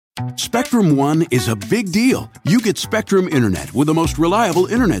Spectrum One is a big deal. You get Spectrum Internet with the most reliable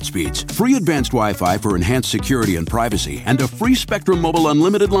internet speeds, free advanced Wi-Fi for enhanced security and privacy, and a free Spectrum Mobile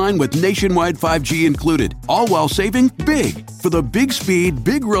Unlimited line with nationwide 5G included, all while saving big. For the big speed,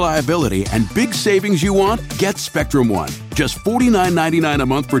 big reliability, and big savings you want, get Spectrum One. Just $49.99 a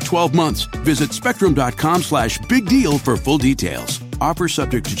month for 12 months. Visit spectrum.com/big deal for full details. Offer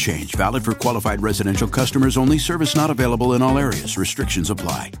subject to change. Valid for qualified residential customers only. Service not available in all areas. Restrictions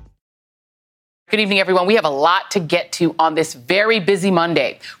apply. Good evening, everyone. We have a lot to get to on this very busy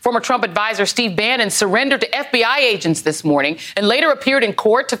Monday. Former Trump advisor Steve Bannon surrendered to FBI agents this morning and later appeared in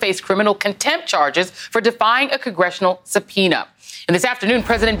court to face criminal contempt charges for defying a congressional subpoena. And this afternoon,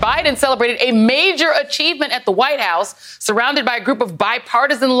 President Biden celebrated a major achievement at the White House. Surrounded by a group of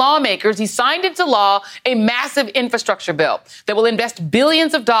bipartisan lawmakers, he signed into law a massive infrastructure bill that will invest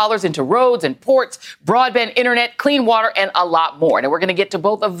billions of dollars into roads and ports, broadband internet, clean water, and a lot more. And we're going to get to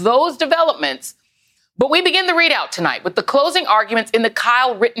both of those developments. But we begin the ReidOut tonight with the closing arguments in the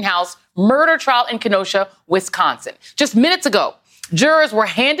Kyle Rittenhouse murder trial in Kenosha, Wisconsin. Just minutes ago, jurors were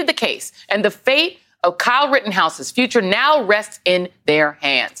handed the case, and the fate of Kyle Rittenhouse's future now rests in their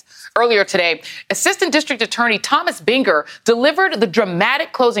hands. Earlier today, Assistant District Attorney Thomas Binger delivered the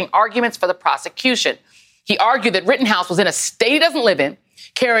dramatic closing arguments for the prosecution. He argued that Rittenhouse was in a state he doesn't live in,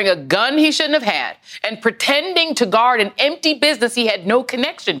 carrying a gun he shouldn't have had, and pretending to guard an empty business he had no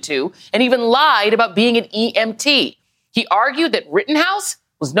connection to, and even lied about being an EMT. He argued that Rittenhouse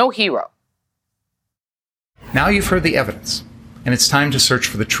was no hero. Now you've heard the evidence, and it's time to search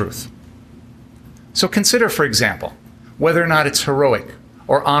for the truth. So consider, for example, whether or not it's heroic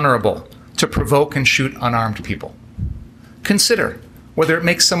or honorable to provoke and shoot unarmed people. Consider whether it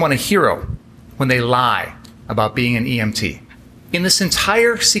makes someone a hero when they lie about being an EMT. In this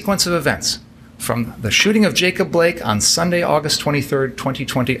entire sequence of events, from the shooting of Jacob Blake on Sunday, August 23rd,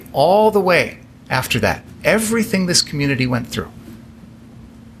 2020, all the way after that, everything this community went through,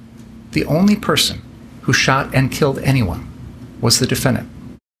 the only person who shot and killed anyone was the defendant.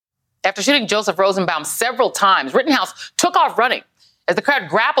 After shooting Joseph Rosenbaum several times, Rittenhouse took off running. As the crowd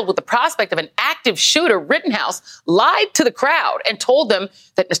grappled with the prospect of an active shooter, Rittenhouse lied to the crowd and told them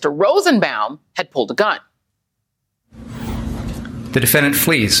that Mr. Rosenbaum had pulled a gun. The defendant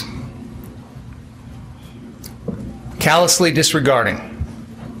flees, callously disregarding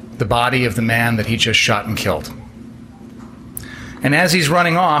the body of the man that he just shot and killed. And as he's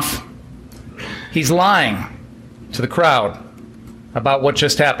running off, he's lying to the crowd about what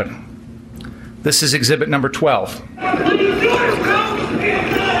just happened. This is exhibit number 12.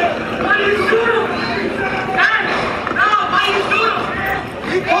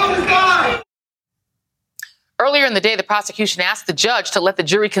 Earlier in the day, the prosecution asked the judge to let the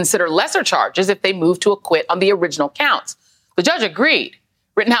jury consider lesser charges if they moved to acquit on the original counts. The judge agreed.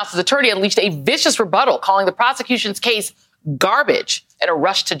 Rittenhouse's attorney unleashed a vicious rebuttal, calling the prosecution's case garbage and a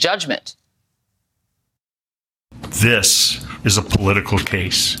rush to judgment. This is a political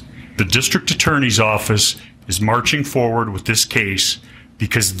case. The district attorney's office is marching forward with this case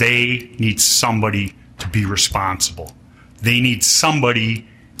because they need somebody to be responsible. They need somebody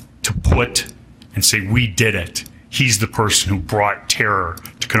to put and say, we did it. He's the person who brought terror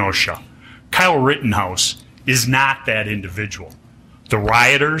to Kenosha. Kyle Rittenhouse is not that individual. The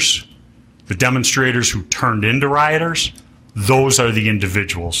rioters, the demonstrators who turned into rioters, those are the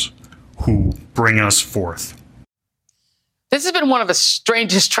individuals who bring us forth. This has been one of the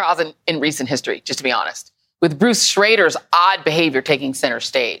strangest trials in recent history, just to be honest, with Bruce Schrader's odd behavior taking center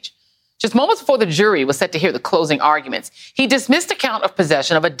stage. Just moments before the jury was set to hear the closing arguments, he dismissed a count of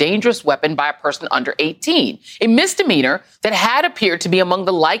possession of a dangerous weapon by a person under 18, a misdemeanor that had appeared to be among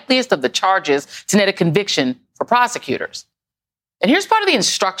the likeliest of the charges to net a conviction for prosecutors. And here's part of the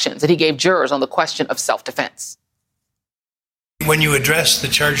instructions that he gave jurors on the question of self-defense. When you address the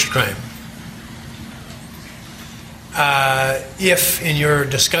charged crime, if in your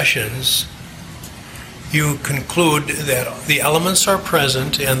discussions you conclude that the elements are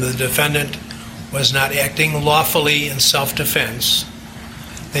present and the defendant was not acting lawfully in self-defense,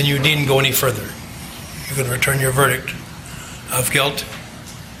 then you needn't go any further. You can return your verdict of guilt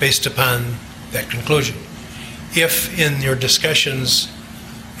based upon that conclusion. If in your discussions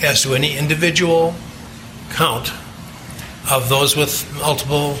as to any individual count of those with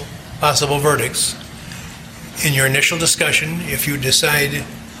multiple possible verdicts, in your initial discussion, if you decide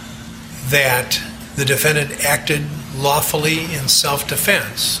that the defendant acted lawfully in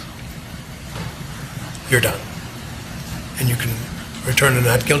self-defense, you're done. And you can return a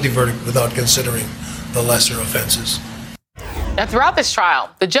not guilty verdict without considering the lesser offenses. Now, throughout this trial,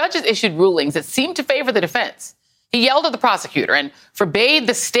 the judges issued rulings that seemed to favor the defense. He yelled at the prosecutor and forbade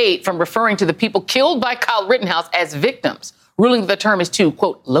the state from referring to the people killed by Kyle Rittenhouse as victims, ruling that the term is too,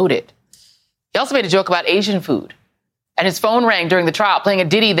 quote, loaded. He also made a joke about Asian food. And his phone rang during the trial, playing a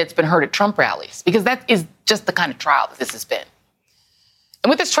ditty that's been heard at Trump rallies, because that is just the kind of trial that this has been. And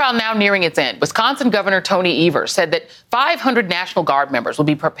with this trial now nearing its end, Wisconsin Governor Tony Evers said that 500 National Guard members will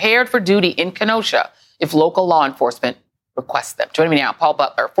be prepared for duty in Kenosha if local law enforcement requests them. Joining me now, Paul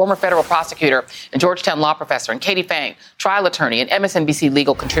Butler, former federal prosecutor and Georgetown law professor, and Katie Fang, trial attorney and MSNBC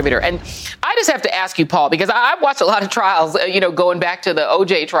legal contributor. And I just have to ask you, Paul, because I've watched a lot of trials, going back to the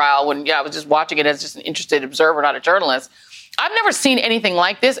OJ trial when I was just watching it as just an interested observer, not a journalist. I've never seen anything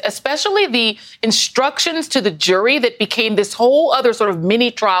like this, especially the instructions to the jury that became this whole other sort of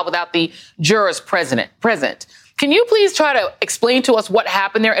mini trial without the jurors present. Can you please try to explain to us what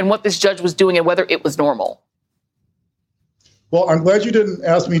happened there and what this judge was doing and whether it was normal? Well, I'm glad you didn't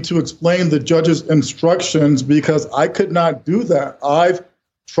ask me to explain the judge's instructions because I could not do that. I've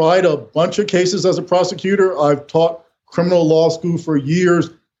tried a bunch of cases as a prosecutor. I've taught criminal law school for years.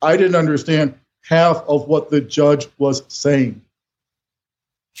 I didn't understand half of what the judge was saying.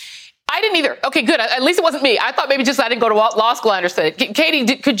 I didn't either. Okay, good. At least it wasn't me. I thought maybe just I didn't go to law school. I understood it.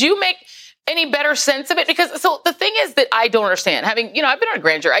 Katie, could you make any better sense of it? Because so the thing is that I don't understand. I've been on a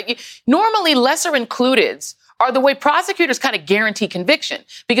grand jury. Normally, lesser includeds are the way prosecutors kind of guarantee conviction.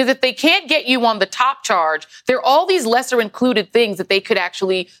 Because if they can't get you on the top charge, there are all these lesser included things that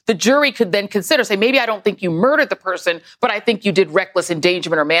the jury could then consider. Say, maybe I don't think you murdered the person, but I think you did reckless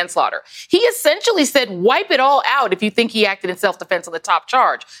endangerment or manslaughter. He essentially said, wipe it all out if you think he acted in self-defense on the top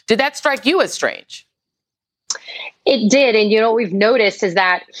charge. Did that strike you as strange? It did. And, what we've noticed is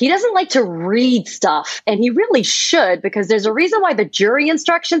that he doesn't like to read stuff. And he really should, because there's a reason why the jury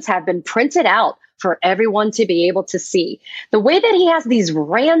instructions have been printed out for everyone to be able to see. The way that he has these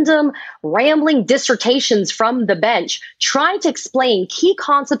random, rambling dissertations from the bench trying to explain key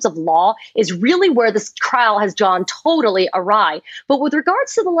concepts of law is really where this trial has gone totally awry. But with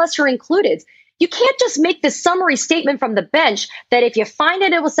regards to the lesser included, you can't just make this summary statement from the bench that if you find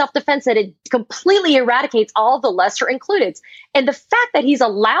it was self-defense, that it completely eradicates all the lesser included. And the fact that he's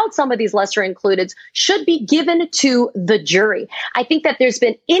allowed some of these lesser included should be given to the jury. I think that there's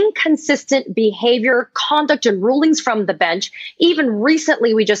been inconsistent behavior, conduct, and rulings from the bench. Even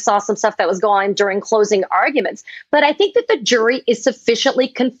recently, we just saw some stuff that was going on during closing arguments. But I think that the jury is sufficiently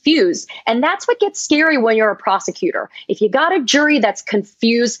confused. And that's what gets scary when you're a prosecutor. If you got a jury that's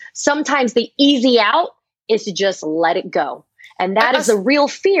confused, sometimes the easy out is to just let it go. And that is the real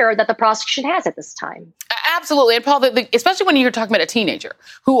fear that the prosecution has at this time. Absolutely. And Paul, especially when you're talking about a teenager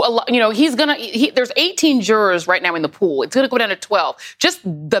who, there's 18 jurors right now in the pool. It's going to go down to 12. Just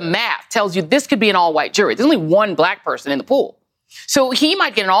the math tells you this could be an all-white jury. There's only one black person in the pool. So he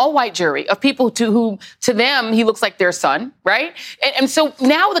might get an all-white jury of people to them, he looks like their son, right? And so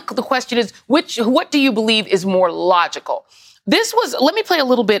now the question is, what do you believe is more logical? Let me play a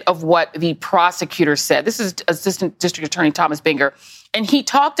little bit of what the prosecutor said. This is Assistant District Attorney Thomas Binger, and he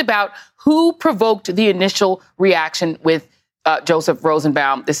talked about who provoked the initial reaction with Joseph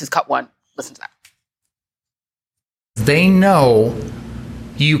Rosenbaum. This is cut one. Listen to that. They know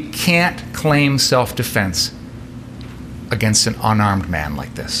you can't claim self-defense against an unarmed man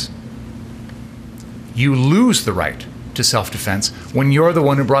like this. You lose the right to self-defense when you're the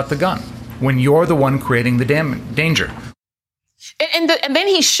one who brought the gun, when you're the one creating the danger. And then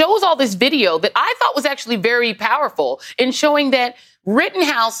he shows all this video that I thought was actually very powerful in showing that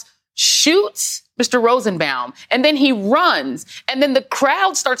Rittenhouse shoots Mr. Rosenbaum, and then he runs, and then the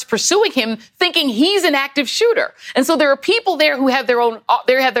crowd starts pursuing him, thinking he's an active shooter. And so there are people there who have their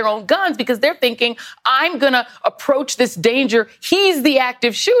own guns because they're thinking, I'm going to approach this danger. He's the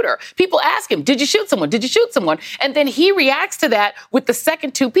active shooter. People ask him, did you shoot someone? Did you shoot someone? And then he reacts to that with the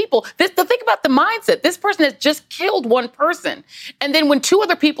second two people. Think about the mindset. This person has just killed one person. And then when two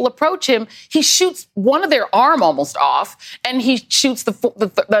other people approach him, he shoots one of their arm almost off, and he shoots the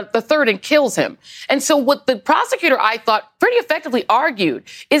third and kills him. And so what the prosecutor, I thought, pretty effectively argued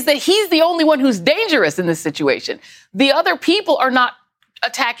is that he's the only one who's dangerous in this situation. The other people are not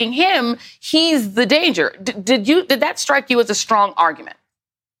attacking him. He's the danger. Did that strike you as a strong argument?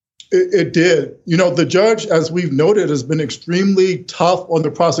 It did. The judge, as we've noted, has been extremely tough on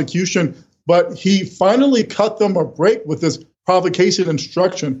the prosecution, but he finally cut them a break with this provocation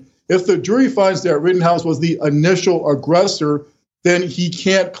instruction. If the jury finds that Rittenhouse was the initial aggressor, then he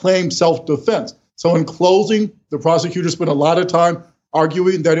can't claim self-defense. So in closing, the prosecutor spent a lot of time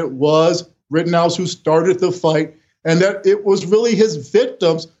arguing that it was Rittenhouse who started the fight and that it was really his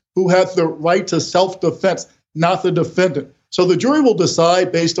victims who had the right to self-defense, not the defendant. So the jury will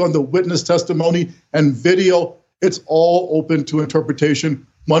decide based on the witness testimony and video It's all open to interpretation.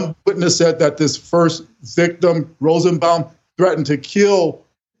 One witness said that this first victim, Rosenbaum, threatened to kill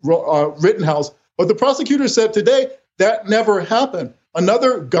Rittenhouse. But the prosecutor said today that never happened.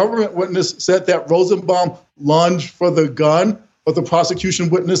 Another government witness said that Rosenbaum lunged for the gun, but another prosecution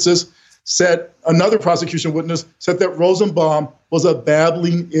witness said that Rosenbaum was a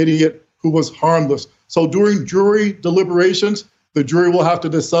babbling idiot who was harmless. So during jury deliberations, the jury will have to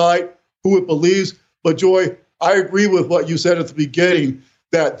decide who it believes. But Joy, I agree with what you said at the beginning,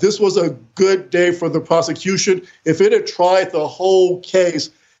 that this was a good day for the prosecution. If it had tried the whole case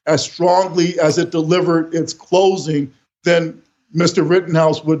as strongly as it delivered its closing, then Mr.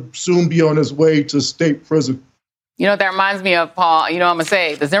 Rittenhouse would soon be on his way to state prison. You know what that reminds me of, Paul? You know, I'm going to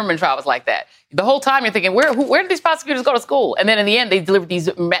say the Zimmerman trial was like that. The whole time you're thinking, where did these prosecutors go to school? And then in the end, they delivered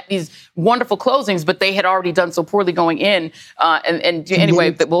these wonderful closings, but they had already done so poorly going in. And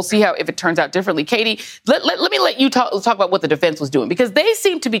anyway, we'll see if it turns out differently. Katie, let me let you talk about what the defense was doing, because they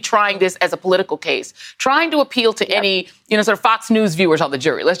seem to be trying this as a political case, trying to appeal to any, sort of Fox News viewers on the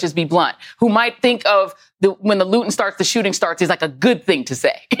jury. Let's just be blunt, who might think of when the looting starts, the shooting starts is like a good thing to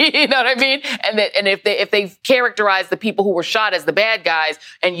say. You know what I mean? And if they characterize the people who were shot as the bad guys,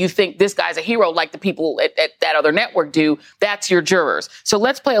 and you think this guy's a hero like the people at that other network do, that's your jurors. So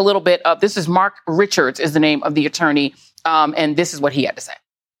let's play a little bit of, this is Mark Richards is the name of the attorney, and this is what he had to say.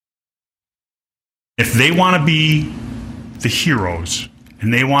 If they want to be the heroes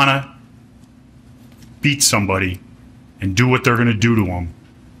and they want to beat somebody and do what they're going to do to them,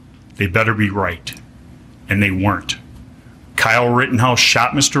 they better be right. And they weren't. Kyle Rittenhouse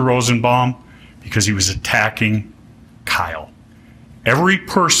shot Mr. Rosenbaum because he was attacking Kyle. Every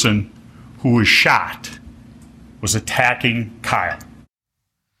person who was shot was attacking Kyle.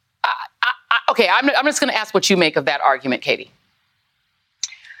 Okay, I'm just going to ask what you make of that argument, Katie.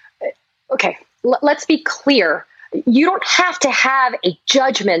 Okay, let's be clear. You don't have to have a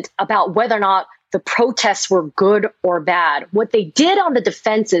judgment about whether or not the protests were good or bad. What they did on the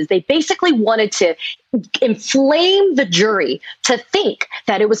defense is they basically wanted to inflame the jury to think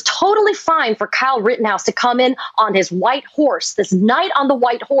that it was totally fine for Kyle Rittenhouse to come in on his white horse, this knight on the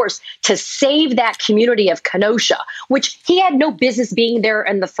white horse, to save that community of Kenosha, which he had no business being there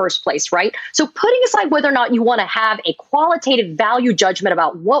in the first place, right? So putting aside whether or not you want to have a qualitative value judgment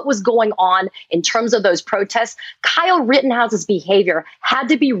about what was going on in terms of those protests, Kyle Rittenhouse's behavior had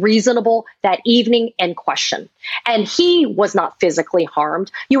to be reasonable that evening in question. And he was not physically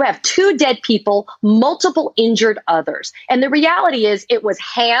harmed. You have 2 dead people, multiple injured others. And the reality is it was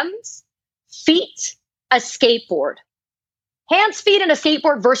hands, feet, a skateboard. Hands, feet, and a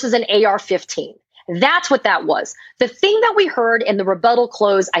skateboard versus an AR-15. That's what that was. The thing that we heard in the rebuttal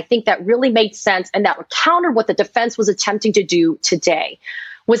close, I think that really made sense and that countered what the defense was attempting to do today,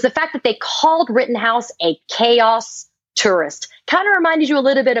 was the fact that they called Rittenhouse a chaos tourist. Kind of reminded you a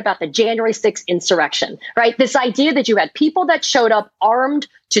little bit about the January 6th insurrection, right? This idea that you had people that showed up armed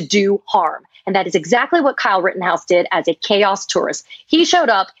to do harm. And that is exactly what Kyle Rittenhouse did as a chaos tourist. He showed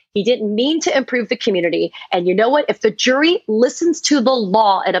up. He didn't mean to improve the community. And you know what? If the jury listens to the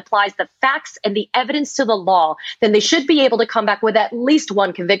law and applies the facts and the evidence to the law, then they should be able to come back with at least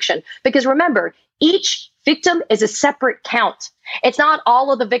one conviction. Because remember, each victim is a separate count. It's not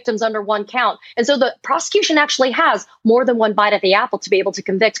all of the victims under one count. And so the prosecution actually has more than one bite at the apple to be able to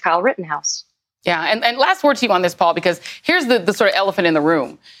convict Kyle Rittenhouse. Yeah. And last word to you on this, Paul, because here's the sort of elephant in the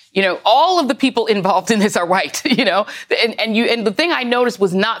room. All of the people involved in this are white, and the thing I noticed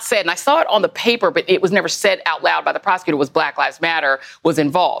was not said, and I saw it on the paper, but it was never said out loud by the prosecutor, was Black Lives Matter was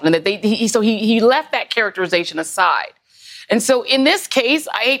involved. And that he left that characterization aside. And so in this case,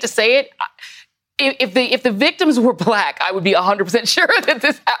 I hate to say it, if the victims were Black, I would be 100% sure of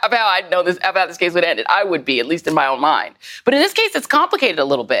how this case would end. I would be, at least in my own mind. But in this case, it's complicated a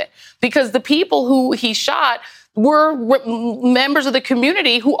little bit because the people who he shot were members of the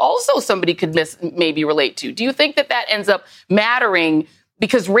community who also somebody could maybe relate to. Do you think that ends up mattering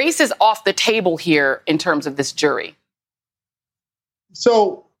because race is off the table here in terms of this jury?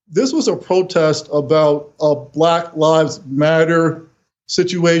 So this was a protest about a Black Lives Matter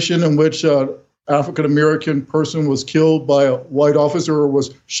situation in which African-American person was killed by a white officer or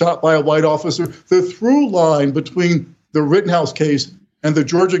was shot by a white officer. The through line between the Rittenhouse case and the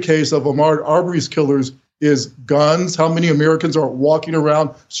Georgia case of Ahmaud Arbery's killers is guns. How many Americans are walking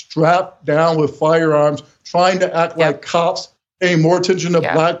around strapped down with firearms, trying to act like cops, paying more attention to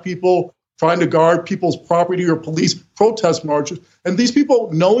Black people, trying to guard people's property or police protest marches. And these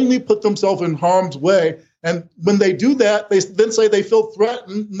people knowingly put themselves in harm's way. And when they do that, they then say they feel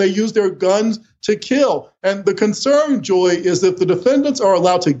threatened and they use their guns to kill. And the concern, Joy, is if the defendants are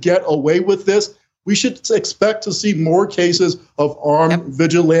allowed to get away with this, we should expect to see more cases of armed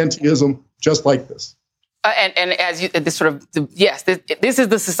vigilantism just like this. And as you, this sort of, yes, this is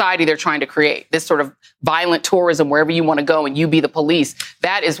the society they're trying to create, this sort of violent tourism wherever you want to go and you be the police.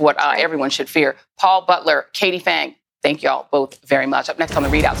 That is what everyone should fear. Paul Butler, Katie Phang, thank you all both very much. Up next on the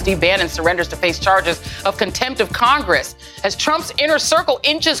ReidOut, Steve Bannon surrenders to face charges of contempt of Congress as Trump's inner circle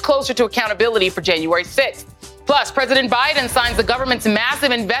inches closer to accountability for January 6th. Plus, President Biden signs the government's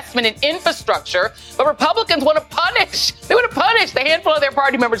massive investment in infrastructure, but Republicans want to punish. They want to punish the handful of their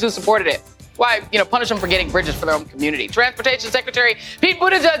party members who supported it. Why, punish them for getting bridges for their own community. Transportation Secretary Pete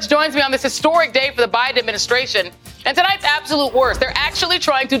Buttigieg joins me on this historic day for the Biden administration. And tonight's absolute worst. They're actually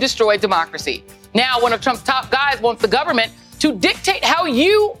trying to destroy democracy. Now, one of Trump's top guys wants the government to dictate how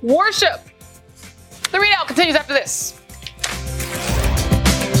you worship. The ReidOut continues after this.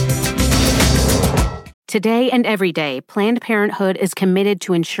 Today and every day, Planned Parenthood is committed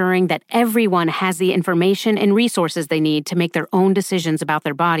to ensuring that everyone has the information and resources they need to make their own decisions about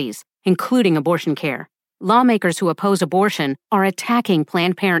their bodies, including abortion care. Lawmakers who oppose abortion are attacking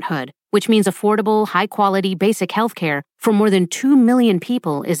Planned Parenthood, which means affordable, high-quality, basic health care for more than 2 million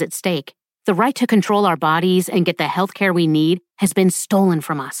people is at stake. The right to control our bodies and get the health care we need has been stolen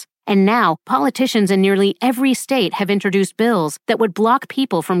from us. And now, politicians in nearly every state have introduced bills that would block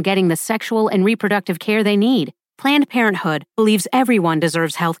people from getting the sexual and reproductive care they need. Planned Parenthood believes everyone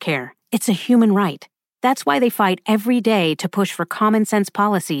deserves health care. It's a human right. That's why they fight every day to push for common-sense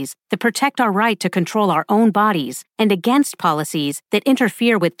policies that protect our right to control our own bodies and against policies that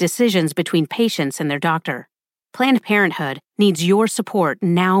interfere with decisions between patients and their doctor. Planned Parenthood needs your support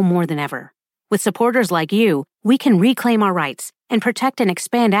now more than ever. With supporters like you, we can reclaim our rights and protect and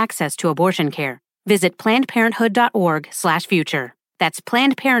expand access to abortion care. Visit PlannedParenthood.org/future. That's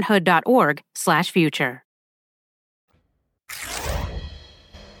PlannedParenthood.org/future.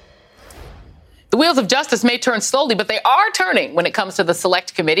 The wheels of justice may turn slowly, but they are turning when it comes to the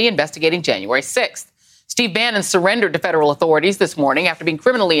Select Committee investigating January 6th. Steve Bannon surrendered to federal authorities this morning after being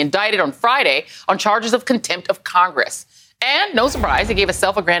criminally indicted on Friday on charges of contempt of Congress. And, no surprise, he gave a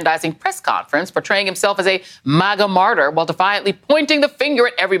self-aggrandizing press conference portraying himself as a MAGA martyr while defiantly pointing the finger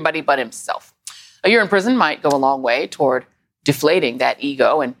at everybody but himself. A year in prison might go a long way toward deflating that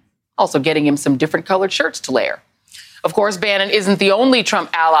ego and also getting him some different colored shirts to layer. Of course, Bannon isn't the only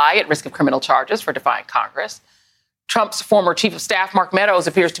Trump ally at risk of criminal charges for defying Congress. Trump's former chief of staff, Mark Meadows,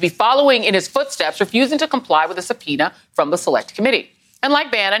 appears to be following in his footsteps, refusing to comply with a subpoena from the Select Committee. And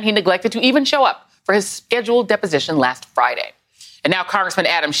like Bannon, he neglected to even show up for his scheduled deposition last Friday. And now Congressman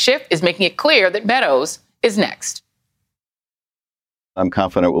Adam Schiff is making it clear that Meadows is next. I'm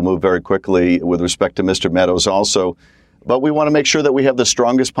confident we'll move very quickly with respect to Mr. Meadows also. But we want to make sure that we have the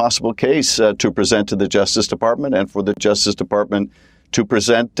strongest possible case to present to the Justice Department and for the Justice Department to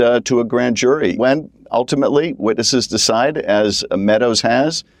present to a grand jury. When ultimately witnesses decide, as Meadows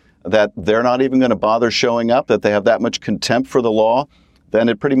has, that they're not even going to bother showing up, that they have that much contempt for the law, then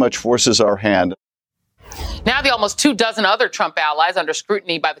it pretty much forces our hand. Now the almost 24 other Trump allies under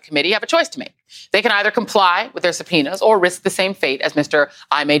scrutiny by the committee have a choice to make. They can either comply with their subpoenas or risk the same fate as Mr.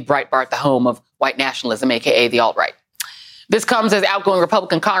 I Made Breitbart the home of white nationalism, a.k.a. the alt-right. This comes as outgoing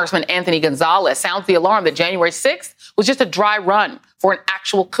Republican Congressman Anthony Gonzalez sounds the alarm that January 6th was just a dry run for an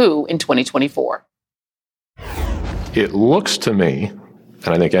actual coup in 2024. It looks to me,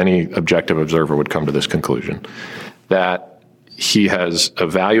 and I think any objective observer would come to this conclusion, that he has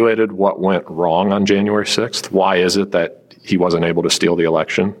evaluated what went wrong on January 6th. Why is it that he wasn't able to steal the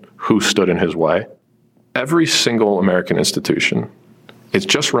election? Who stood in his way? Every single American institution, it's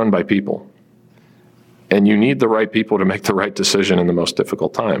just run by people. And you need the right people to make the right decision in the most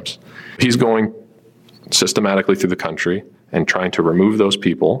difficult times. He's going systematically through the country and trying to remove those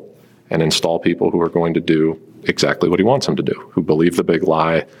people and install people who are going to do exactly what he wants them to do, who believe the big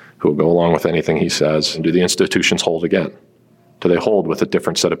lie, who will go along with anything he says. And do the institutions hold again? Do they hold with a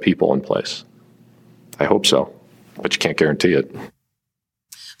different set of people in place? I hope so, but you can't guarantee it.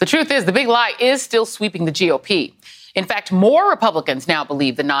 The truth is, the big lie is still sweeping the GOP. In fact, more Republicans now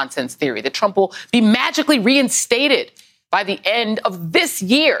believe the nonsense theory that Trump will be magically reinstated by the end of this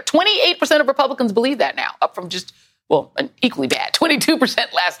year. 28% of Republicans believe that now, up from just, an equally bad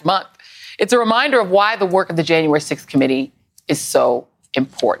 22% last month. It's a reminder of why the work of the January 6th committee is so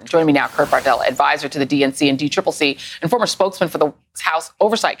important. Joining me now, Kurt Bardella, advisor to the DNC and DCCC and former spokesman for the House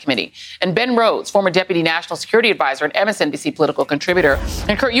Oversight Committee, and Ben Rhodes, former deputy national security advisor and MSNBC political contributor.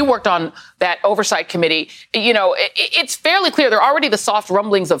 And Kurt, you worked on that Oversight Committee. It's fairly clear there are already the soft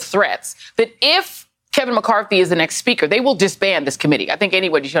rumblings of threats that if Kevin McCarthy is the next speaker, they will disband this committee. I think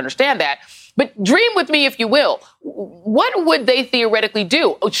anybody should understand that. But dream with me, if you will. What would they theoretically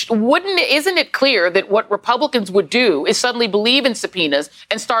do? Isn't it clear that what Republicans would do is suddenly believe in subpoenas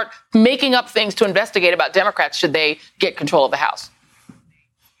and start making up things to investigate about Democrats should they get control of the House?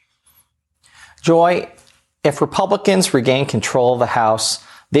 Joy, if Republicans regain control of the House,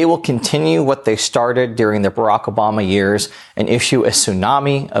 they will continue what they started during the Barack Obama years and issue a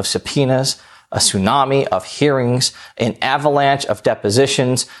tsunami of subpoenas, a tsunami of hearings, an avalanche of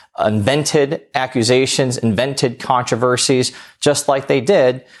depositions, invented accusations, invented controversies, just like they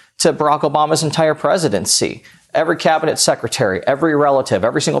did to Barack Obama's entire presidency. Every cabinet secretary, every relative,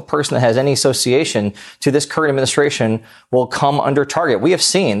 every single person that has any association to this current administration will come under target. We have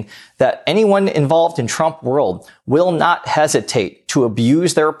seen that anyone involved in Trump world will not hesitate to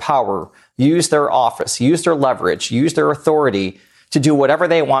abuse their power, use their office, use their leverage, use their authority to do whatever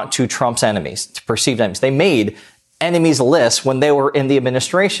they want to Trump's enemies, to perceived enemies. They made enemies lists when they were in the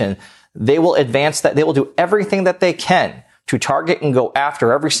administration. They will advance that. They will do everything that they can to target and go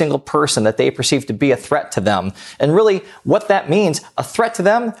after every single person that they perceive to be a threat to them. And really what that means, a threat to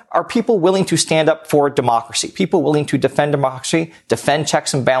them are people willing to stand up for democracy, people willing to defend democracy, defend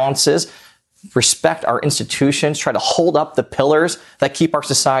checks and balances, respect our institutions, try to hold up the pillars that keep our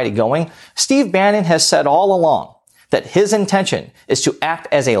society going. Steve Bannon has said all along that his intention is to act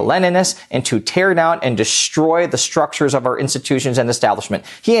as a Leninist and to tear down and destroy the structures of our institutions and establishment.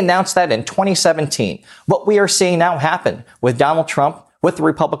 He announced that in 2017. What we are seeing now happen with Donald Trump, with the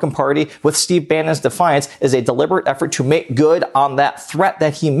Republican Party, with Steve Bannon's defiance is a deliberate effort to make good on that threat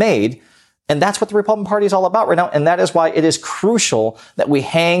that he made. And that's what the Republican Party is all about right now. And that is why it is crucial that we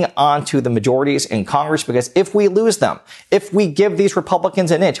hang on to the majorities in Congress, because if we lose them, if we give these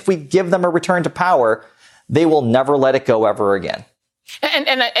Republicans an inch, if we give them a return to power, they will never let it go ever again.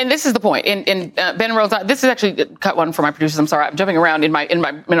 And this is the point. In Ben Rhodes, this is actually cut one for my producers. I'm sorry, I'm jumping around in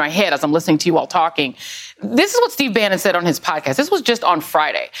my head as I'm listening to you all talking. This is what Steve Bannon said on his podcast. This was just on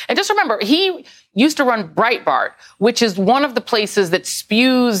Friday. And just remember, he used to run Breitbart, which is one of the places that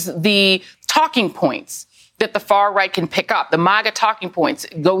spews the talking points that the far right can pick up. The MAGA talking points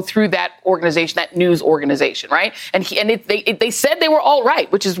go through that organization, that news organization, right? And they said they were all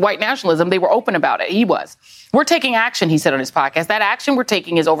right, which is white nationalism. They were open about it. He was. We're taking action, he said on his podcast. That action we're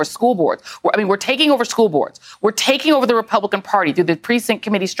taking is over school boards. We're taking over school boards. We're taking over the Republican Party through the precinct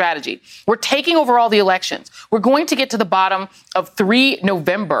committee strategy. We're taking over all the elections. We're going to get to the bottom of 3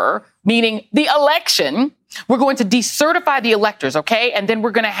 November, meaning the election. We're going to decertify the electors, okay? And then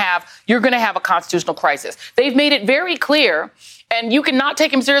you're going to have a constitutional crisis. They've made it very clear, and you cannot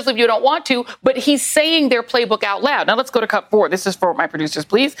take him seriously if you don't want to, but he's saying their playbook out loud. Now let's go to cut 4. This is for my producers,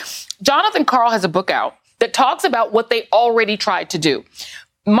 please. Jonathan Karl has a book out that talks about what they already tried to do.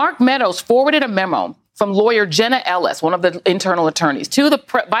 Mark Meadows forwarded a memo from lawyer Jenna Ellis, one of the internal attorneys, to the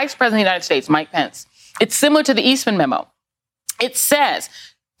Vice President of the United States, Mike Pence. It's similar to the Eastman memo. It says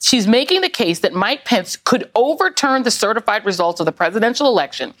she's making the case that Mike Pence could overturn the certified results of the presidential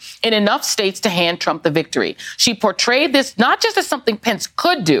election in enough states to hand Trump the victory. She portrayed this not just as something Pence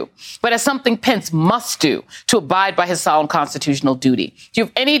could do, but as something Pence must do to abide by his solemn constitutional duty. Do you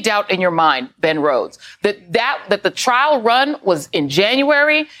have any doubt in your mind, Ben Rhodes, that the trial run was in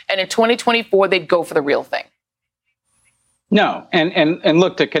January and in 2024 they'd go for the real thing? No. And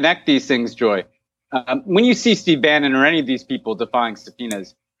look, to connect these things, Joy, when you see Steve Bannon or any of these people defying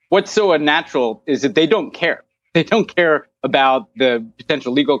subpoenas, what's so unnatural is that they don't care. They don't care about the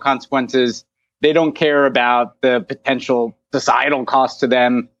potential legal consequences. They don't care about the potential societal cost to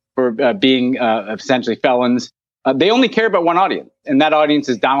them for being essentially felons. They only care about one audience, and that audience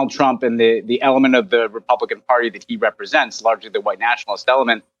is Donald Trump and the element of the Republican Party that he represents, largely the white nationalist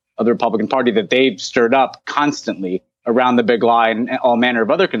element of the Republican Party that they've stirred up constantly around the big lie and all manner of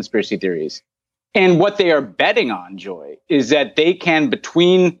other conspiracy theories. And what they are betting on, Joy, is that they can,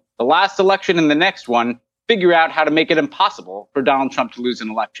 between the last election and the next one, figure out how to make it impossible for Donald Trump to lose an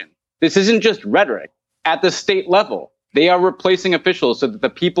election. This isn't just rhetoric. At the state level, they are replacing officials so that the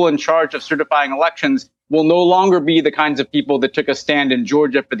people in charge of certifying elections will no longer be the kinds of people that took a stand in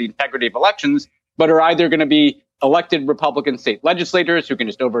Georgia for the integrity of elections, but are either going to be elected Republican state legislators who can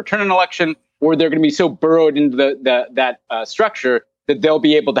just overturn an election, or they're going to be so burrowed into that structure that they'll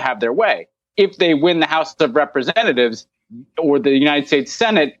be able to have their way. If they win the House of Representatives or the United States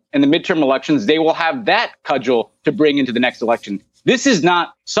Senate in the midterm elections, they will have that cudgel to bring into the next election. This is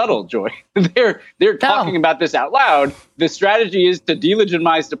not subtle, Joy. They're talking about this out loud. The strategy is to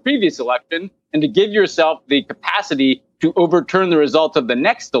delegitimize the previous election and to give yourself the capacity to overturn the result of the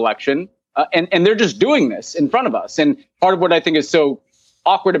next election. And they're just doing this in front of us. And part of what I think is so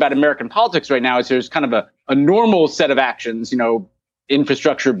awkward about American politics right now is there's kind of a normal set of actions,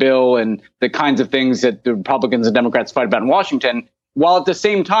 infrastructure bill and the kinds of things that the Republicans and Democrats fight about in Washington, while at the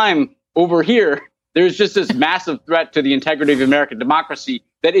same time over here, there's just this massive threat to the integrity of American democracy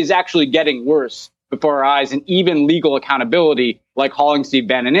that is actually getting worse before our eyes. And even legal accountability, like hauling Steve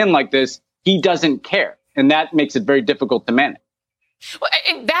Bannon in like this, he doesn't care. And that makes it very difficult to manage. Well,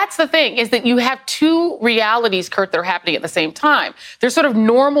 that's the thing, is that you have two realities, Kurt, that are happening at the same time. There's sort of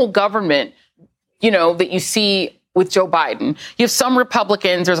normal government, that you see with Joe Biden. You have some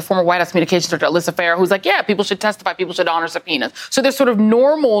Republicans. There's a former White House communications director, Alyssa Farah, who's like, yeah, people should testify. People should honor subpoenas. So there's sort of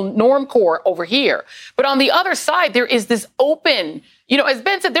norm core over here. But on the other side, there is this open, as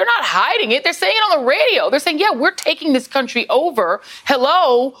Ben said, they're not hiding it. They're saying it on the radio. They're saying, yeah, we're taking this country over.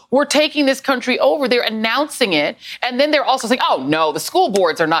 Hello, we're taking this country over. They're announcing it. And then they're also saying, oh, no, the school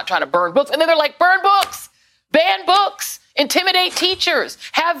boards are not trying to burn books. And then they're like, burn books, ban books, intimidate teachers,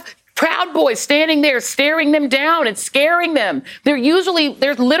 have Proud Boys standing there, staring them down and scaring them. They're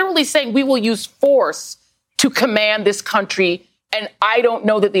literally saying we will use force to command this country. And I don't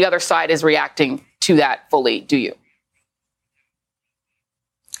know that the other side is reacting to that fully. Do you?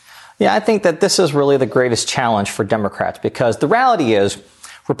 Yeah, I think that this is really the greatest challenge for Democrats, because the reality is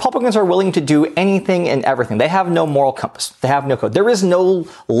Republicans are willing to do anything and everything. They have no moral compass. They have no code. There is no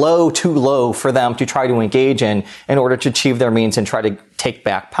low too low for them to try to engage in order to achieve their means and try to take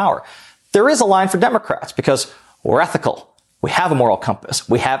back power. There is a line for Democrats because we're ethical. We have a moral compass.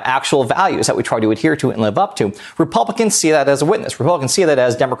 We have actual values that we try to adhere to and live up to. Republicans see that as a witness. Republicans see that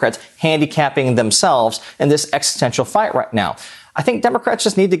as Democrats handicapping themselves in this existential fight right now. I think Democrats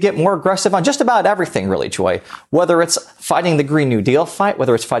just need to get more aggressive on just about everything, really, Joy. Whether it's fighting the Green New Deal fight,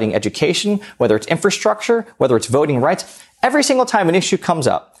 whether it's fighting education, whether it's infrastructure, whether it's voting rights. Every single time an issue comes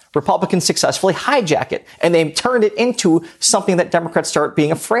up, Republicans successfully hijack it, and they turn it into something that Democrats start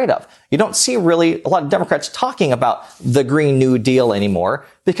being afraid of. You don't see really a lot of Democrats talking about the Green New Deal anymore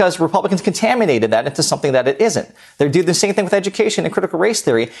because Republicans contaminated that into something that it isn't. They do the same thing with education and critical race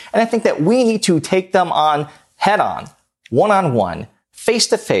theory, and I think that we need to take them on head-on, one-on-one,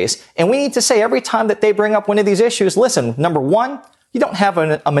 face-to-face, and we need to say every time that they bring up one of these issues, listen, number one, you don't have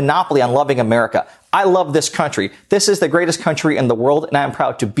a monopoly on loving America. I love this country. This is the greatest country in the world, and I'm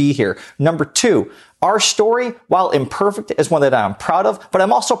proud to be here. Number two, our story, while imperfect, is one that I'm proud of, but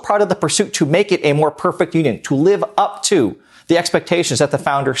I'm also proud of the pursuit to make it a more perfect union, to live up to the expectations that the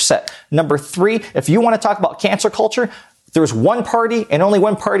founders set. Number three, if you want to talk about cancel culture, there's one party and only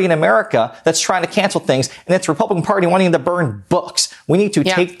one party in America that's trying to cancel things, and it's the Republican Party wanting to burn books. We need to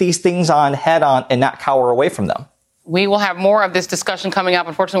take these things on head on and not cower away from them. We will have more of this discussion coming up.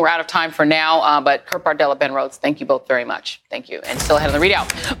 Unfortunately, we're out of time for now. But Kurt Bardella, Ben Rhodes, thank you both very much. Thank you. And still ahead on the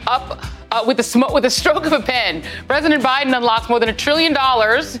ReidOut. Up with the stroke of a pen, President Biden unlocks more than $1 trillion,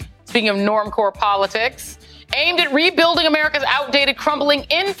 speaking of normcore politics, aimed at rebuilding America's outdated, crumbling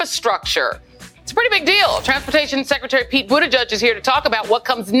infrastructure. It's a pretty big deal. Transportation Secretary Pete Buttigieg is here to talk about what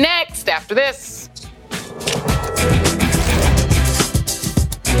comes next after this.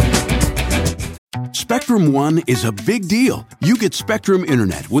 Spectrum One is a big deal. You get Spectrum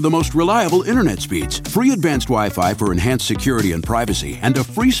Internet with the most reliable internet speeds, free advanced Wi-Fi for enhanced security and privacy, and a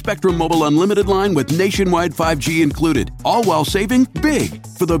free Spectrum Mobile unlimited line with nationwide 5G included, all while saving big.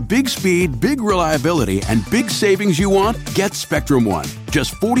 For the big speed, big reliability, and big savings you want, get Spectrum One.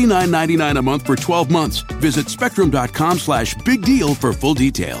 Just $49.99 a month for 12 months. Visit spectrum.com/big deal for full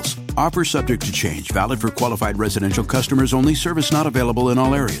details. Offer subject to change. Valid for qualified residential customers only. Service not available in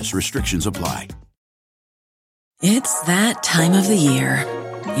all areas. Restrictions apply. It's that time of the year.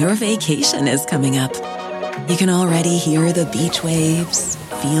 Your vacation is coming up. You can already hear the beach waves,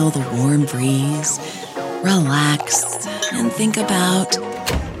 feel the warm breeze, relax, and think about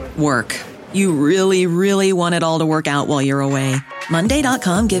work. You really, really want it all to work out while you're away.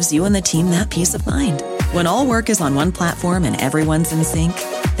 Monday.com gives you and the team that peace of mind. When all work is on one platform and everyone's in sync,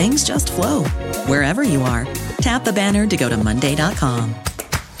 things just flow. Wherever you are, tap the banner to go to Monday.com.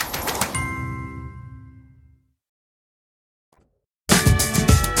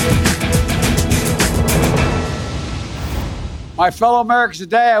 My fellow Americans,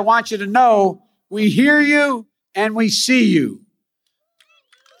 today I want you to know we hear you and we see you.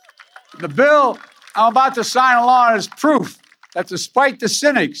 The bill I'm about to sign along is proof that despite the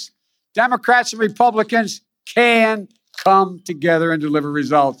cynics, Democrats and Republicans can come together and deliver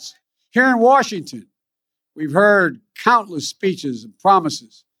results. Here in Washington, we've heard countless speeches and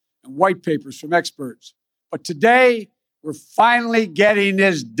promises and white papers from experts. But today, we're finally getting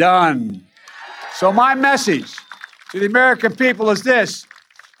this done. So my message to the American people is this: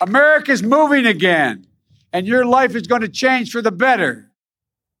 America's moving again, and your life is going to change for the better.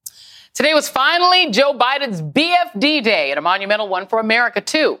 Today was finally Joe Biden's BFD day, and a monumental one for America,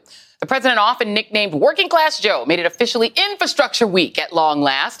 too. The president, often nicknamed Working Class Joe, made it officially Infrastructure Week at long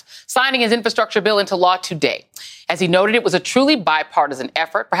last, signing his infrastructure bill into law today. As he noted, it was a truly bipartisan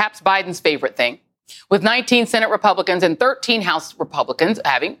effort, perhaps Biden's favorite thing, with 19 Senate Republicans and 13 House Republicans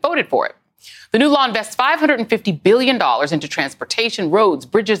having voted for it. The new law invests $550 billion into transportation, roads,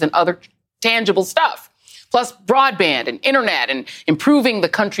 bridges, and other tangible stuff, plus broadband and internet and improving the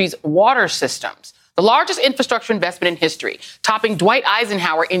country's water systems. The largest infrastructure investment in history, topping Dwight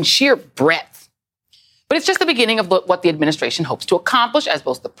Eisenhower in sheer breadth. But it's just the beginning of what the administration hopes to accomplish, as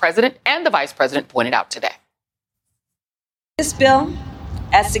both the president and the vice president pointed out today. This bill,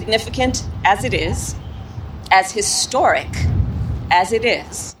 as significant as it is, as historic as it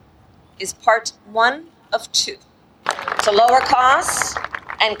is part one of two. To lower costs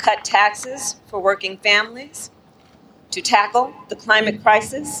and cut taxes for working families, to tackle the climate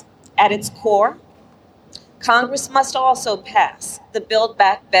crisis at its core, Congress must also pass the Build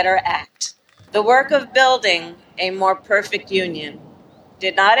Back Better Act. The work of building a more perfect union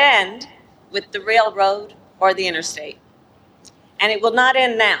did not end with the railroad or the interstate, and it will not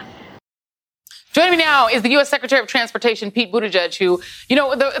end now. Joining me now is the U.S. Secretary of Transportation, Pete Buttigieg, who,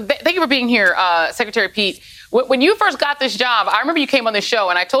 thank you for being here, Secretary Pete. When you first got this job, I remember you came on this show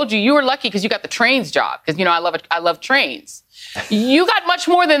and I told you were lucky because you got the trains job, because, I love trains. You got much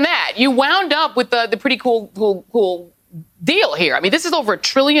more than that. You wound up with the pretty cool deal here. I mean, this is over $1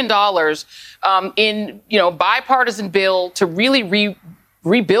 trillion in, bipartisan bill to really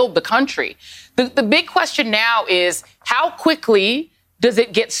rebuild the country. The big question now is how quickly does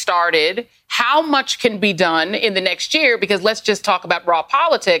it get started? How much can be done in the next year? Because let's just talk about raw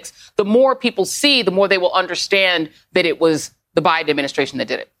politics. The more people see, the more they will understand that it was the Biden administration that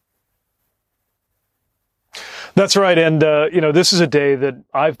did it. That's right. And, this is a day that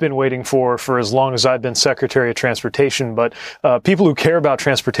I've been waiting for as long as I've been Secretary of Transportation. But people who care about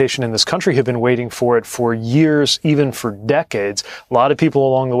transportation in this country have been waiting for it for years, even for decades. A lot of people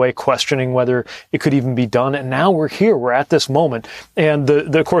along the way questioning whether it could even be done. And now we're here. We're at this moment. And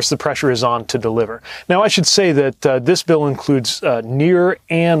of course, the pressure is on to deliver. Now, I should say that this bill includes near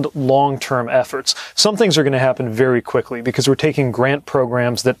and long-term efforts. Some things are going to happen very quickly because we're taking grant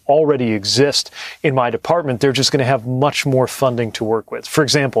programs that already exist in my department. They're just going to have much more funding to work with. For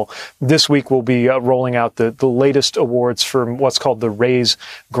example, this week we'll be rolling out the latest awards for what's called the RAISE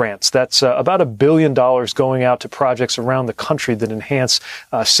grants. That's about $1 billion going out to projects around the country that enhance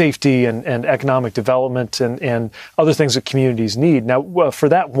safety and economic development and other things that communities need. Now, for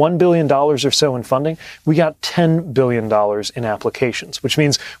that $1 billion or so in funding, we got $10 billion in applications, which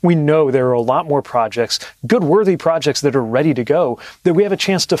means we know there are a lot more projects, good, worthy projects that are ready to go that we have a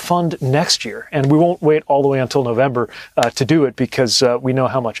chance to fund next year. And we won't wait all the way until November to do it because we know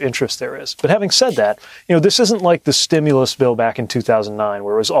how much interest there is. But having said that, this isn't like the stimulus bill back in 2009,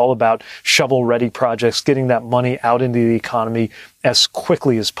 where it was all about shovel-ready projects, getting that money out into the economy as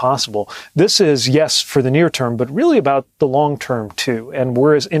quickly as possible. This is, yes, for the near term, but really about the long term, too. And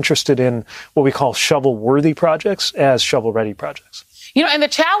we're as interested in what we call shovel-worthy projects as shovel-ready projects. And the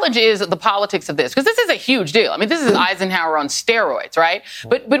challenge is the politics of this, because this is a huge deal. I mean, this is Eisenhower on steroids, right?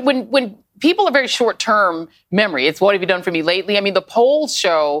 But when people are very short-term memory, it's what have you done for me lately? I mean, the polls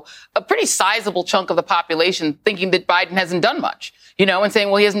show a pretty sizable chunk of the population thinking that Biden hasn't done much, and saying,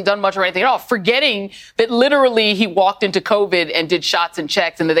 well, he hasn't done much or anything at all, forgetting that literally he walked into COVID and did shots and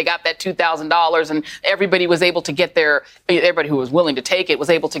checks and that they got that $2,000 and everybody was able to get everybody who was willing to take it was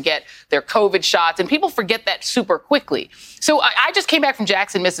able to get their COVID shots. And people forget that super quickly. So I just came back from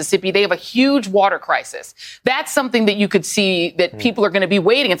Jackson, Mississippi. They have a huge water crisis. That's something that you could see that people are going to be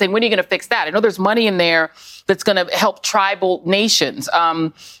waiting and saying, when are you going to fix that? I know there's money in there that's going to help tribal nations.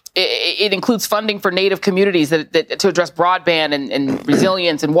 It includes funding for Native communities that to address broadband and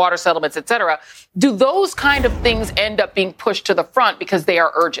resilience and water settlements, et cetera. Do those kind of things end up being pushed to the front because they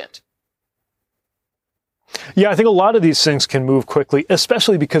are urgent? Yeah, I think a lot of these things can move quickly,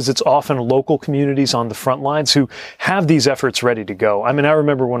 especially because it's often local communities on the front lines who have these efforts ready to go. I mean, I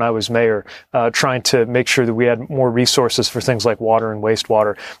remember when I was mayor, trying to make sure that we had more resources for things like water and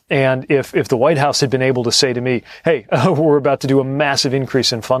wastewater. And if the White House had been able to say to me, hey, we're about to do a massive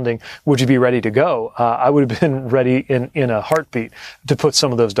increase in funding, would you be ready to go? I would have been ready in a heartbeat to put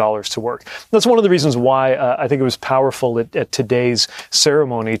some of those dollars to work. That's one of the reasons why I think it was powerful at today's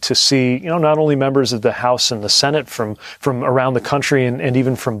ceremony to see, not only members of the House and the Senate from around the country and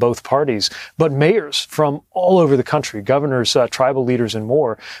even from both parties, but mayors from all over the country, governors, tribal leaders, and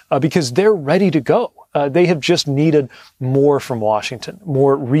more, because they're ready to go. They have just needed more from Washington,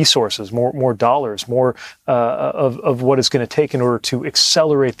 more resources, more dollars, more of what it's going to take in order to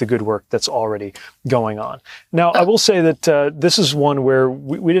accelerate the good work that's already going on. Now, I will say that this is one where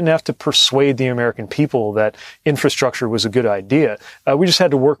we didn't have to persuade the American people that infrastructure was a good idea. We just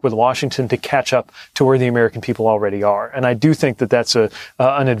had to work with Washington to catch up to where the American people already are. And I do think that that's an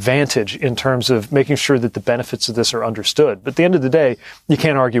advantage in terms of making sure that the benefits of this are understood. But at the end of the day, you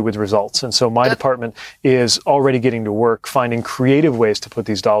can't argue with results. And so my department is already getting to work finding creative ways to put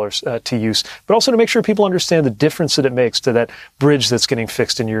these dollars to use, but also to make sure people understand the difference that it makes to that bridge that's getting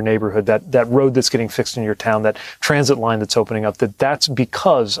fixed in your neighborhood, that road that's getting fixed in your town, that transit line that's opening up, that's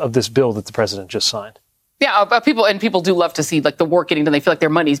because of this bill that the president just signed. Yeah, people do love to see like the work getting done. They feel like their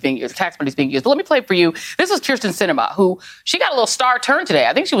money's being used, tax money's being used. But let me play for you. This is Kirsten Sinema, who she got a little star turn today.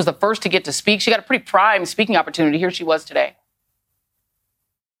 I think she was the first to get to speak. She got a pretty prime speaking opportunity. Here she was today.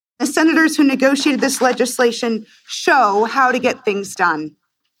 The senators who negotiated this legislation show how to get things done.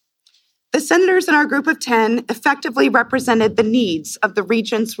 The senators in our group of 10 effectively represented the needs of the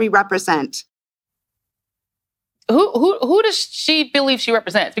regions we represent. Who does she believe she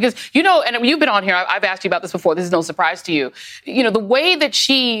represents? Because, and you've been on here, I've asked you about this before. This is no surprise to you. The way that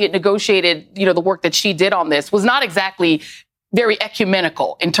she negotiated, the work that she did on this was not exactly very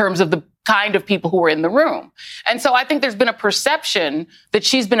ecumenical in terms of the kind of people who were in the room. And so I think there's been a perception that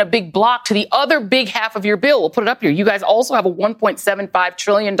she's been a big block to the other big half of your bill. We'll put it up here. You guys also have a $1.75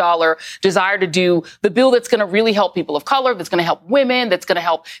 trillion desire to do the bill that's going to really help people of color, that's going to help women, that's going to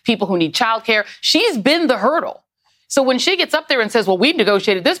help people who need childcare. She's been the hurdle. So when she gets up there and says, well, we've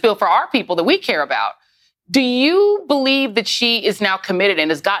negotiated this bill for our people that we care about, do you believe that she is now committed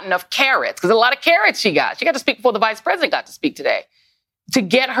and has got enough carrots? Because a lot of carrots she got. She got to speak before the vice president got to speak today to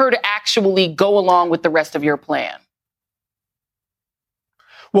get her to actually go along with the rest of your plan.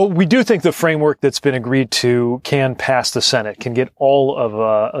 Well, we do think the framework that's been agreed to can pass the Senate, can get all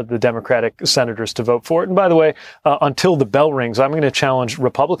of the Democratic senators to vote for it. And by the way, until the bell rings, I'm going to challenge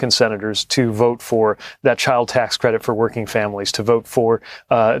Republican senators to vote for that child tax credit for working families, to vote for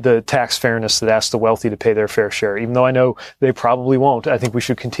the tax fairness that asks the wealthy to pay their fair share. Even though I know they probably won't, I think we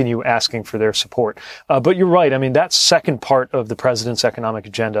should continue asking for their support. But you're right. I mean, that second part of the president's economic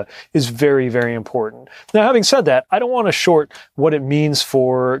agenda is very, very important. Now, having said that, I don't want to short what it means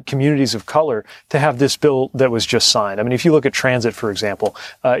for communities of color to have this bill that was just signed. I mean, if you look at transit, for example,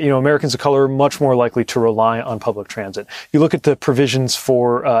 Americans of color are much more likely to rely on public transit. You look at the provisions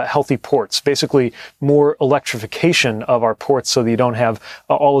for healthy ports, basically more electrification of our ports so that you don't have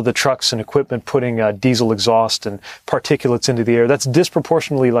all of the trucks and equipment putting diesel exhaust and particulates into the air. That's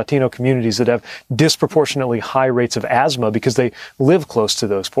disproportionately Latino communities that have disproportionately high rates of asthma because they live close to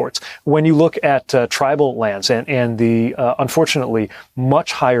those ports. When you look at tribal lands and the, unfortunately,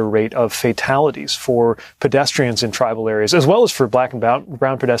 much higher rate of fatalities for pedestrians in tribal areas, as well as for black and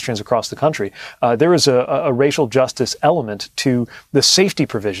brown pedestrians across the country. There is a racial justice element to the safety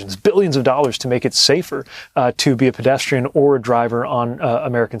provisions, billions of dollars to make it safer to be a pedestrian or a driver on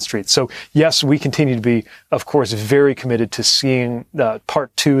American streets. So yes, we continue to be, of course, very committed to seeing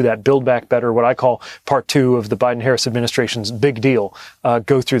part two, that Build Back Better, what I call part two of the Biden-Harris administration's big deal,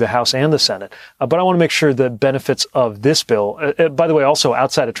 go through the House and the Senate. But I want to make sure the benefits of this bill, by the way, also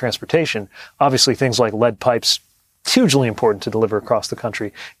outside of transportation, obviously things like lead pipes, hugely important to deliver across the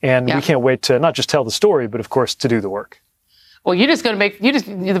country. And we can't wait to not just tell the story, but of course to do the work. Well,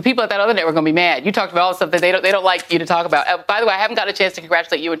 the people at that other network are going to be mad. You talked about all the stuff that they don't like you to talk about. By the way, I haven't got a chance to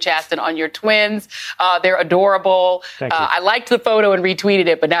congratulate you and Chasten on your twins. They're adorable. Thank you. I liked the photo and retweeted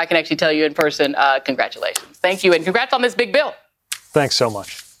it, but now I can actually tell you in person, congratulations. Thank you. And congrats on this big bill. Thanks so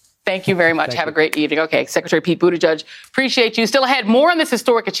much. Thank you very much. Have a great evening. Okay, Secretary Pete Buttigieg, appreciate you. Still ahead, more on this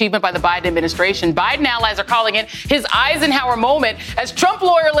historic achievement by the Biden administration. Biden allies are calling it his Eisenhower moment as Trump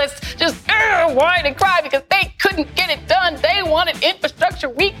loyalists just whine and cry because they couldn't get it done. They wanted infrastructure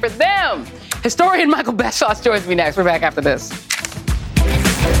week for them. Historian Michael Beschloss joins me next. We're back after this.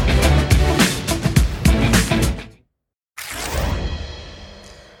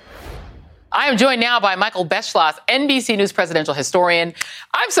 I am joined now by Michael Beschloss, NBC News presidential historian.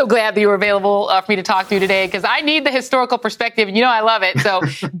 I'm so glad that you were available for me to talk to you today because I need the historical perspective, and I love it. So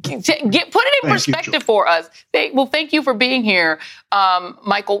put it in perspective for us. Well, thank you for being here,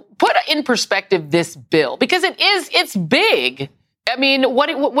 Michael. Put in perspective this bill because it's big. I mean, what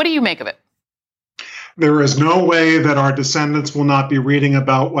do you make of it? There is no way that our descendants will not be reading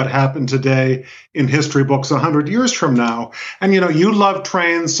about what happened today in history books 100 years from now. And, you love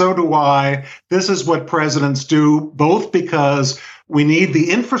trains, so do I. This is what presidents do, both because We need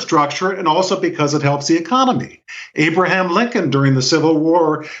the infrastructure, and also because it helps the economy. Abraham Lincoln, during the Civil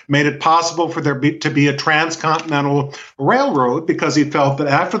War, made it possible for there to be a transcontinental railroad because he felt that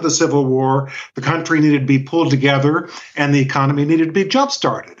after the Civil War, the country needed to be pulled together and the economy needed to be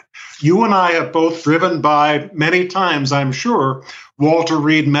jump-started. You and I have both driven by many times, I'm sure, Walter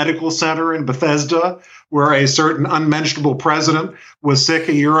Reed Medical Center in Bethesda, where a certain unmentionable president was sick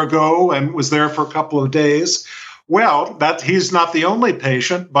a year ago and was there for a couple of days. Well, he's not the only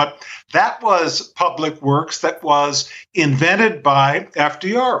patient, but that was public works that was invented by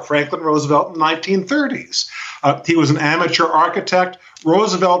FDR, Franklin Roosevelt, in the 1930s. He was an amateur architect.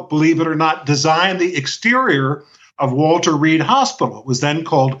 Roosevelt, believe it or not, designed the exterior of Walter Reed Hospital. It was then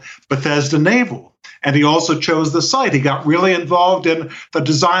called Bethesda Naval. And he also chose the site. He got really involved in the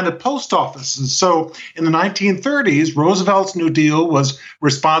design of post offices. So in the 1930s, Roosevelt's New Deal was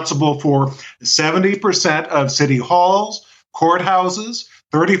responsible for 70% of city halls, courthouses,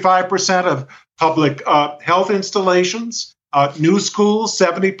 35% of public health installations, new schools,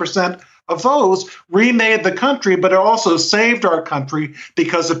 70% of those remade the country, but it also saved our country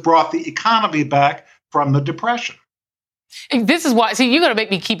because it brought the economy back from the Depression. This is why, you're going to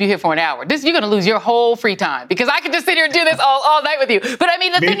make me keep you here for an hour. You're going to lose your whole free time because I could just sit here and do this all night with you. But I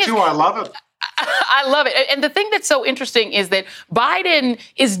mean, the thing is, me too, I love it. I love it. And the thing that's so interesting is that Biden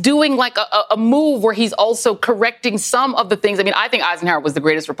is doing like a move where he's also correcting some of the things. I mean, I think Eisenhower was the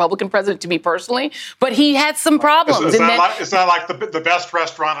greatest Republican president to me personally, but he had some problems. Is that like the best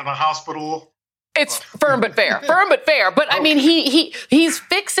restaurant in a hospital? It's firm but fair. But I mean, he's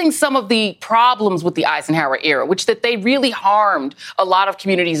fixing some of the problems with the Eisenhower era, which that they really harmed a lot of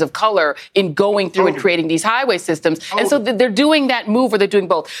communities of color in going through and creating these highway systems. And so they're doing that move, or they're doing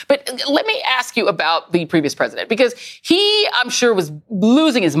both. But let me ask you about the previous president, because he, I'm sure, was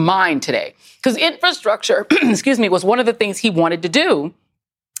losing his mind today because infrastructure, was one of the things he wanted to do.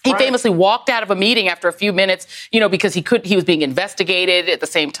 He famously walked out of a meeting after a few minutes, because he was being investigated at the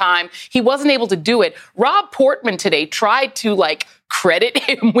same time. He wasn't able to do it. Rob Portman today tried to credit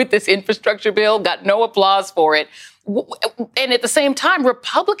him with this infrastructure bill, got no applause for it. And at the same time,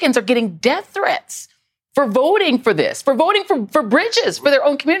 Republicans are getting death threats for voting for this, for voting for bridges for their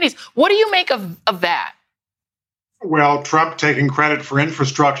own communities. What do you make of that? Well, Trump taking credit for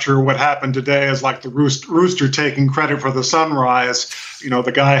infrastructure, what happened today is like the rooster taking credit for the sunrise.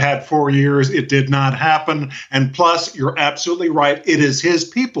 The guy had 4 years. It did not happen. And plus, you're absolutely right. It is his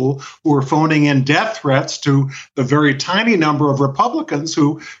people who are phoning in death threats to the very tiny number of Republicans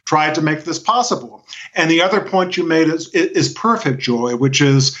who tried to make this possible. And the other point you made is perfect, Joy, which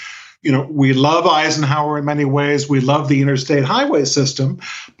is, we love Eisenhower in many ways. We love the interstate highway system,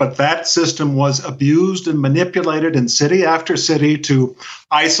 but that system was abused and manipulated in city after city to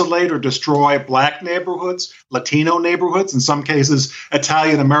isolate or destroy Black neighborhoods, Latino neighborhoods, in some cases,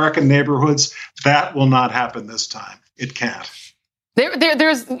 Italian-American neighborhoods. That will not happen this time. It can't.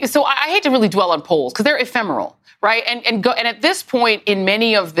 So I hate to really dwell on polls because they're ephemeral, right? And at this point in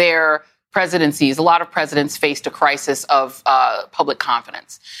many of their presidencies, a lot of presidents faced a crisis of public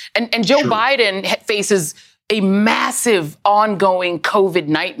confidence. And Joe Biden faces a massive ongoing COVID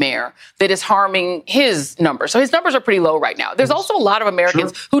nightmare that is harming his numbers. So his numbers are pretty low right now. There's also a lot of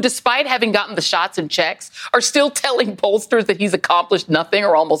Americans who, despite having gotten the shots and checks, are still telling pollsters that he's accomplished nothing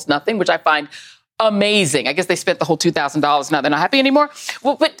or almost nothing, which I find amazing. I guess they spent the whole $2,000. Now they're not happy anymore.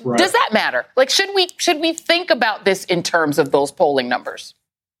 Well, but does that matter? Should we think about this in terms of those polling numbers?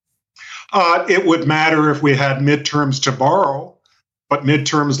 It would matter if we had midterms to borrow, but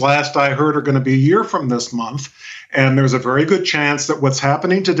midterms, last I heard, are going to be a year from this month. And there's a very good chance that what's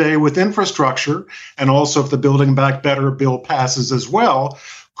happening today with infrastructure, and also if the Building Back Better bill passes as well,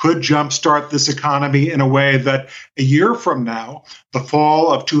 could jumpstart this economy in a way that a year from now, the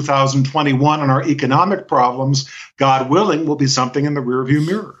fall of 2021 and our economic problems, God willing, will be something in the rearview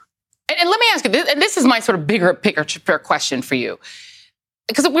mirror. And let me ask you this, and this is my sort of bigger picture question for you.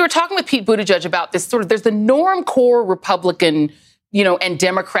 Because we were talking with Pete Buttigieg about this there's the norm core Republican, and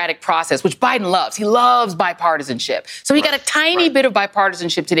Democratic process, which Biden loves. He loves bipartisanship. So he got a tiny bit of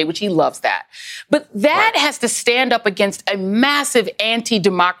bipartisanship today, which he loves that. But that has to stand up against a massive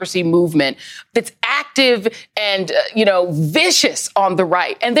anti-democracy movement that's active and, vicious on the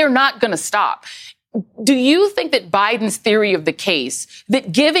right. And they're not going to stop. Do you think that Biden's theory of the case,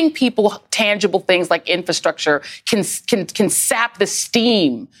 that giving people tangible things like infrastructure can sap the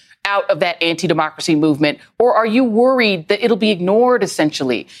steam out of that anti-democracy movement? Or are you worried that it'll be ignored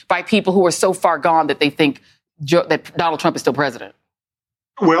essentially by people who are so far gone that they think that Donald Trump is still president?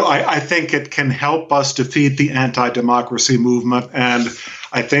 Well, I think it can help us defeat the anti-democracy movement. And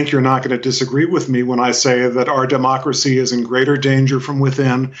I think you're not going to disagree with me when I say that our democracy is in greater danger from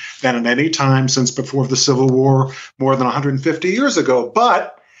within than at any time since before the Civil War more than 150 years ago.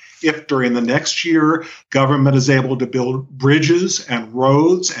 But if during the next year government is able to build bridges and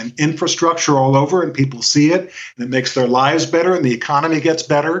roads and infrastructure all over and people see it and it makes their lives better and the economy gets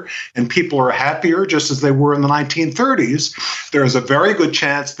better and people are happier just as they were in the 1930s, there is a very good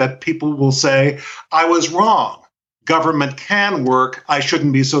chance that people will say, I was wrong. Government can work. I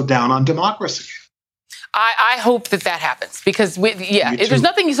shouldn't be so down on democracy. I hope that happens because there's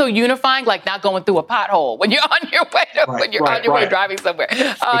nothing so unifying like not going through a pothole when you're on your way driving somewhere.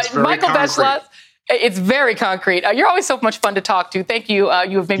 Michael Beschloss, it's very concrete. You're always so much fun to talk to. Thank you.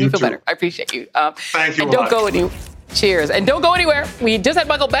 You have made me feel better. I appreciate you. Thank you. And don't go anywhere. Cheers. And don't go anywhere. We just had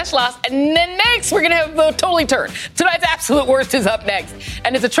Michael Beschloss. And then next, we're going to have the totally turn. Tonight's Absolute Worst is up next.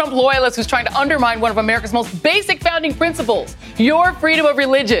 And it's a Trump loyalist who's trying to undermine one of America's most basic founding principles, your freedom of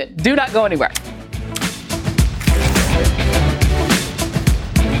religion. Do not go anywhere.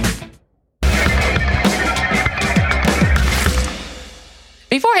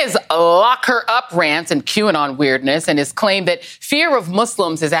 Before his lock her up rants and QAnon weirdness and his claim that fear of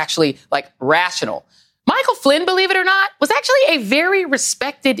Muslims is actually rational, Michael Flynn, believe it or not, was actually a very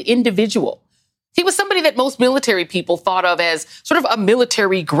respected individual. He was somebody that most military people thought of as sort of a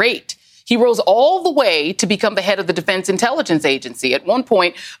military great. He rose all the way to become the head of the Defense Intelligence Agency. At one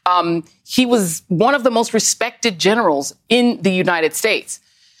point, he was one of the most respected generals in the United States.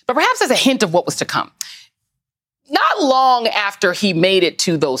 But perhaps as a hint of what was to come, not long after he made it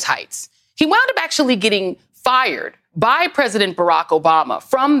to those heights, he wound up actually getting fired by President Barack Obama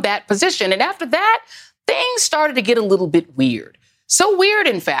from that position. And after that, things started to get a little bit weird. So weird,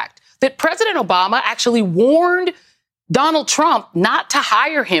 in fact, that President Obama actually warned Donald Trump not to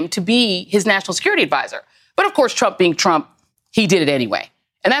hire him to be his national security advisor. But of course, Trump being Trump, he did it anyway.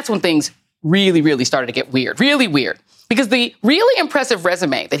 And that's when things really, really started to get weird, really weird. Because the really impressive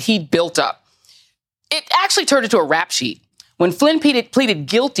resume that he'd built up, it actually turned into a rap sheet when Flynn pleaded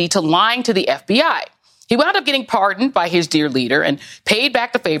guilty to lying to the FBI. He wound up getting pardoned by his dear leader and paid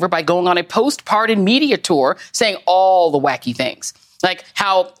back the favor by going on a post-pardon media tour saying all the wacky things, like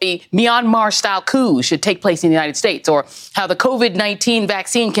how a Myanmar-style coup should take place in the United States, or how the COVID-19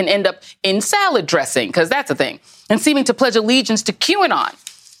 vaccine can end up in salad dressing, because that's a thing, and seeming to pledge allegiance to QAnon.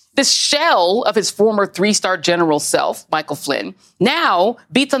 This shell of his former three-star general self, Michael Flynn, now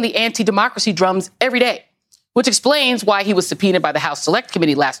beats on the anti-democracy drums every day, which explains why he was subpoenaed by the House Select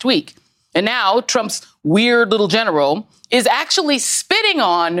Committee last week. And now Trump's weird little general is actually spitting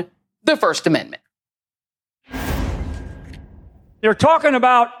on the First Amendment. They're talking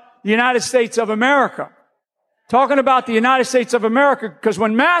about the United States of America. Talking about the United States of America, because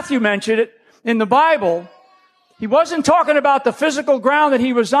when Matthew mentioned it in the Bible, he wasn't talking about the physical ground that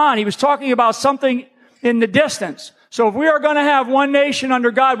he was on. He was talking about something in the distance. So if we are going to have one nation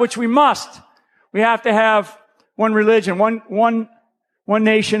under God, which we must, we have to have one religion, one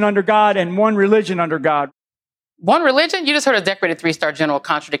nation under God and one religion under God. One religion? You just heard a decorated three-star general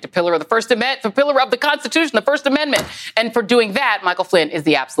contradict a pillar of the First Amendment, the pillar of the Constitution, the First Amendment. And for doing that, Michael Flynn is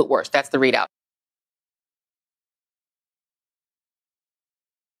the absolute worst. That's the ReidOut.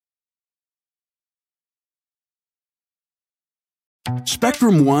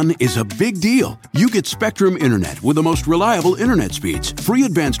 Spectrum One is a big deal. You get Spectrum Internet with the most reliable internet speeds, free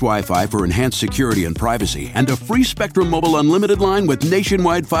advanced Wi-Fi for enhanced security and privacy, and a free Spectrum Mobile Unlimited line with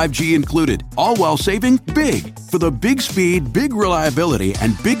nationwide 5G included, all while saving big. For the big speed, big reliability,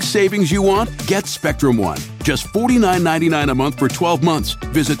 and big savings you want, get Spectrum One. Just $49.99 a month for 12 months.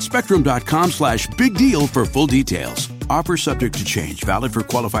 Visit spectrum.com/big deal for full details. Offer subject to change. Valid for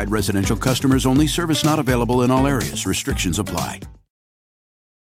qualified residential customers only. Service not available in all areas. Restrictions apply.